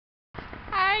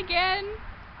again.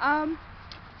 I'm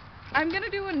gonna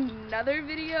do another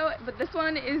video, but this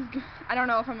one is, I don't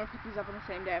know if I'm gonna put these up on the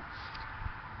same day,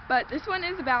 but this one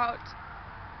is about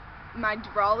my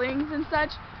drawings and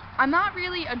such. I'm not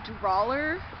really a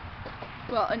drawer,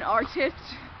 well, an artist,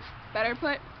 better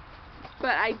put,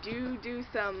 but I do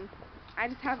some, I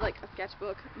just have like a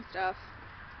sketchbook and stuff.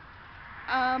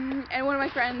 And one of my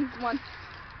friends wants,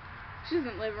 she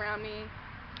doesn't live around me,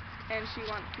 and she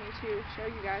wants me to show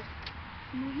you guys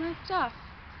some of my stuff.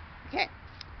 Okay,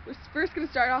 we're first going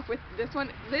to start off with this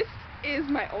one. This is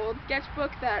my old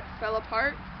sketchbook that fell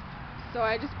apart, so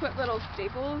I just put little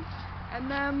staples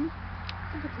and then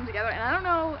put them together. And I don't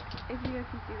know if you guys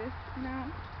can see this or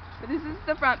not, but this is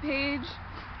the front page,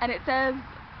 and it says,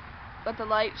 "Let the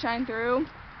light shine through."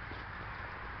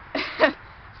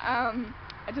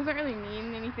 It doesn't really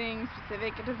mean anything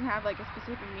specific. It doesn't have like a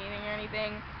specific meaning or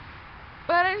anything,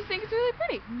 but I just think it's really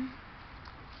pretty.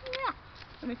 Yeah.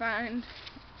 Let me find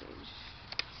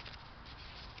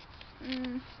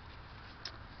page.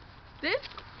 This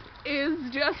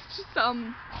is just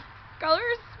some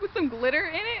colors with some glitter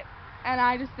in it, and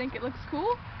I just think it looks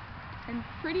cool and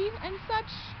pretty and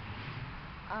such.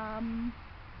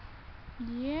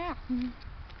 Yeah.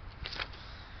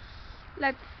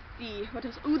 Let's see what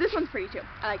else. Ooh, this one's pretty too.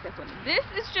 I like this one. This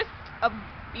is just a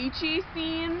beachy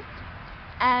scene,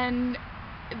 and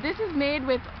this is made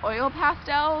with oil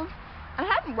pastels. And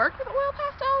I haven't worked with oil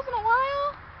pastels in a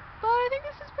while, but I think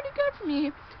this is pretty good for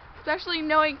me, especially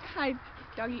knowing. Hi,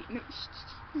 doggy. No,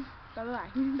 blah, blah,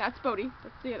 blah. That's Bodhi.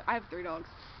 That's the. I have 3 dogs,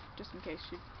 just in case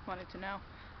you wanted to know.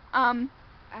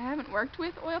 I haven't worked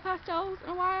with oil pastels in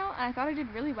a while, and I thought I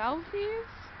did really well with these.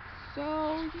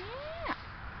 So yeah.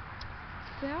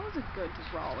 That was a good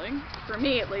drawing, for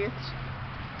me at least.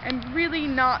 I'm really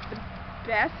not the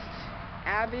best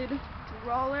avid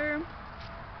drawer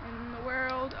in the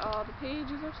world. All the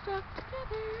pages are stuck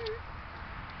together.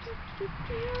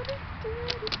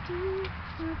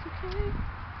 That's okay.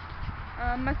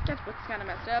 My sketchbook's kind of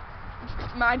messed up.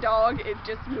 My dog, it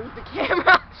just moved the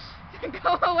camera.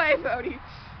 Go away, Bodhi.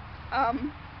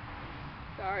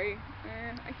 Sorry.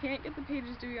 And I can't get the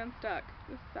pages to be unstuck.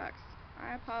 This sucks.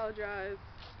 I apologize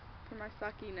for my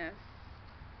suckiness.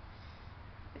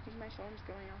 I think my phone's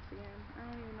going off again. I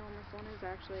don't even know where my phone is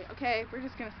actually. Okay, we're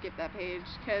just gonna skip that page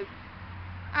because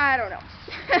I don't know.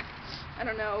 I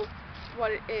don't know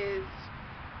what it is.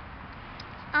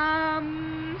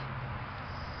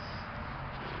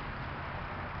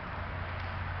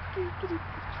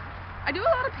 I do a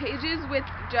lot of pages with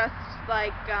just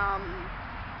like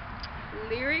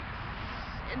lyrics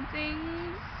and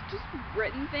things. Just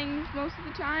written things most of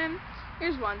the time.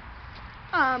 Here's one.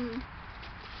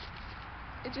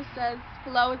 It just says,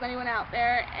 "Hello, is anyone out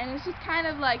there?" And it's just kind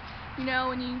of like, you know,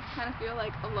 when you kind of feel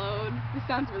like alone. This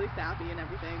sounds really sappy and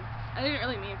everything. I didn't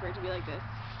really mean for it to be like this.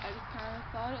 I just kind of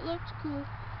thought it looked cool.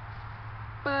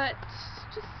 But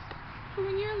just for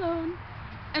when you're alone.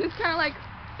 And it's kind of like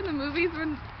in the movies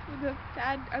when the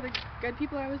bad or the good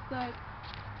people are always like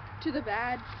to the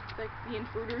bad, like the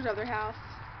intruders of their house.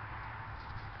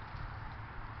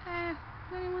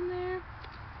 Is anyone there?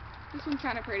 This one's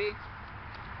kind of pretty.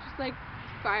 Just like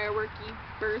fireworky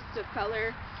burst of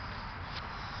color.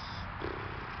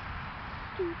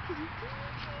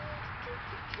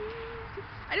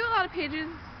 I do a lot of pages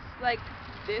like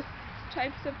this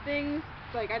types of things.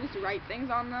 Like I just write things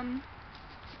on them.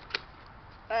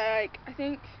 Like I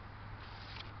think.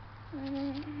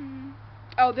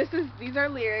 Oh, these are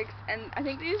lyrics, and I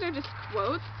think these are just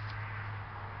quotes.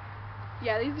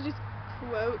 Yeah, these are just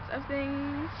quotes of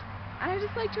things. I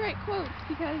just like to write quotes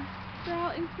because they're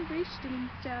all inspirational and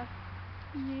stuff.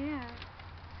 Yeah.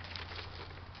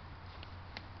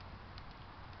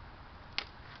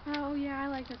 Oh yeah, I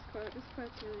like this quote. This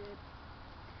quote's really good.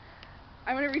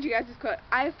 I'm gonna read you guys this quote.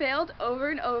 "I have failed over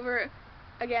and over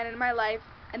again in my life,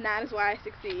 and that is why I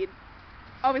succeed."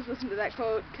 Always listen to that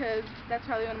quote because that's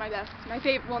probably one of my best. My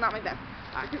favorite. Well, not my best,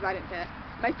 because I didn't say it.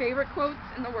 My favorite quotes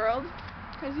in the world.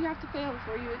 Because you have to fail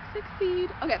before you would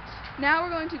succeed. Okay, now we're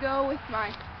going to go with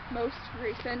my most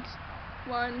recent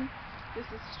one. This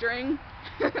is string.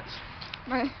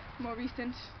 My more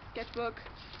recent sketchbook.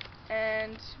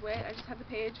 And wait, I just have the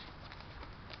page.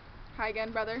 Hi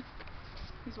again, brother.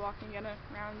 He's walking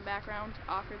around the background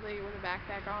awkwardly with a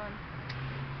backpack on.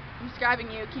 I'm describing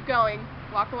you. Keep going.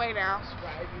 Walk away now.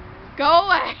 Go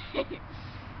away.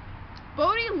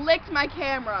 Bodhi licked my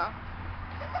camera.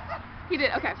 He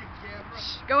did. Okay.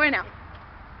 Shh, go away now.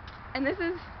 And this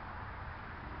is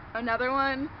another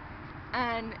one,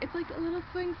 and it's like a little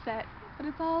swing set, but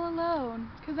it's all alone.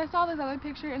 Because I saw this other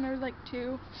picture, and there was like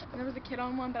 2, and there was a kid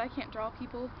on one, but I can't draw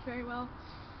people very well.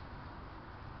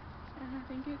 and I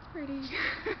think it's pretty.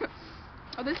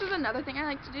 Oh, this is another thing I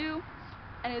like to do,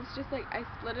 and it's just like I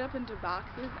split it up into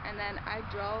boxes, and then I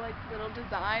draw like little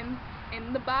designs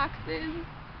in the boxes,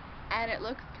 and it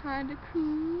looks kind of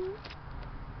cool.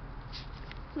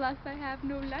 Plus, I have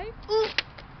no life. Ooh!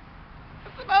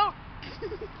 What's about?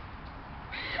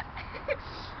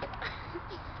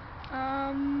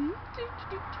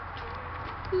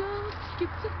 Look,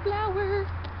 it's a flower.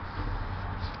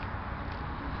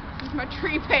 This is my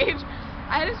tree page.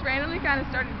 I just randomly kind of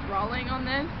started drawing on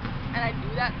this, and I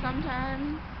do that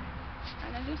sometimes.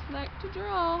 And I just like to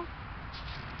draw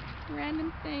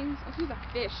random things. Oh, here's a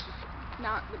fish.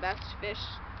 Not the best fish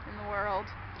in the world.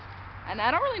 And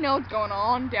I don't really know what's going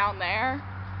on down there.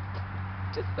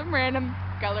 Just some random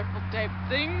colorful type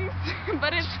things.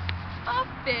 But it's a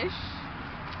fish.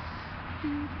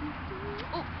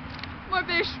 Oh, more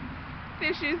fish.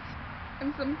 Fishes.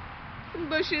 And some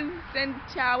bushes and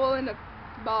towel and a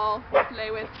ball to play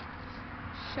with.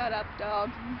 Shut up, dog.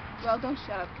 Well, don't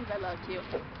shut up because I love you.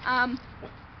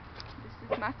 This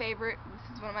is my favorite.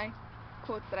 This is one of my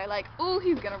quotes that I like. Oh,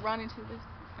 he's gonna run into this.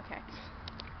 Okay.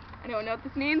 I don't know what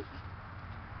this means.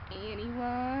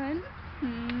 Anyone? Do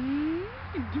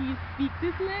you speak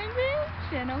this language?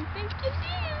 I don't think you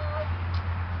do.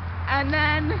 And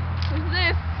then there's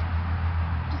this.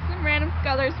 Just some random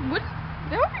colors.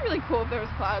 That would be really cool if there was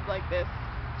clouds like this.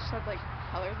 Just have like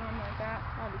colors on them like that.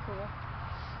 That'd be cool.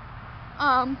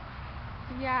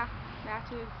 Yeah,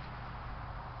 that is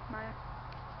my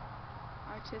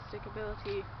artistic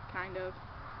ability, kind of.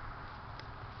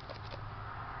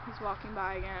 He's walking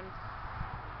by again.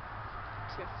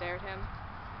 Just gonna stare at him.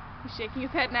 He's shaking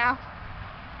his head now.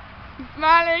 He's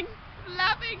smiling,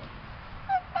 laughing.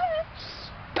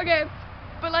 Okay,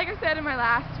 but like I said in my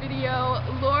last video,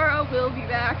 Laura will be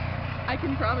back. I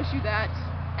can promise you that.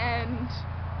 And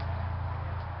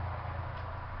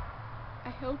I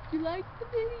hope you liked the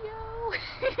video.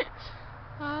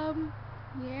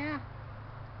 Yeah.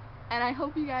 And I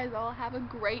hope you guys all have a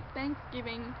great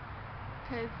Thanksgiving,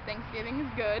 because Thanksgiving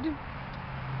is good.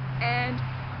 And,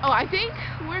 oh, I think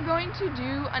we're going to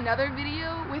do another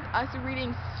video with us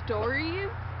reading stories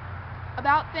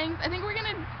about things. I think we're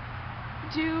going to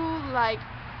do, like,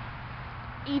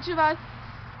 each of us,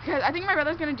 because I think my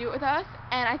brother's going to do it with us,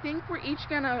 and I think we're each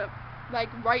going to, like,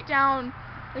 write down,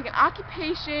 like, an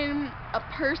occupation, a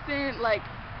person, like,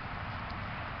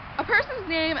 a person's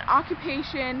name, an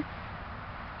occupation,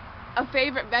 a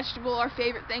favorite vegetable or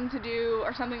favorite thing to do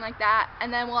or something like that,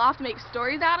 and then we'll have to make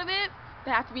stories out of it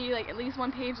that have to be like at least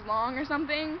 1 page long or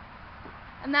something,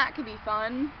 and that could be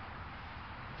fun.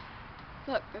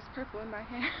 Look, there's purple in my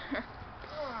hair.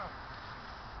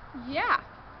 Yeah,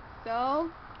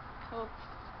 so hope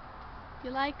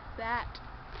you like that.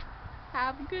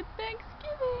 Have a good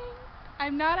Thanksgiving.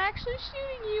 I'm not actually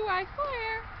shooting you, I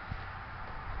swear.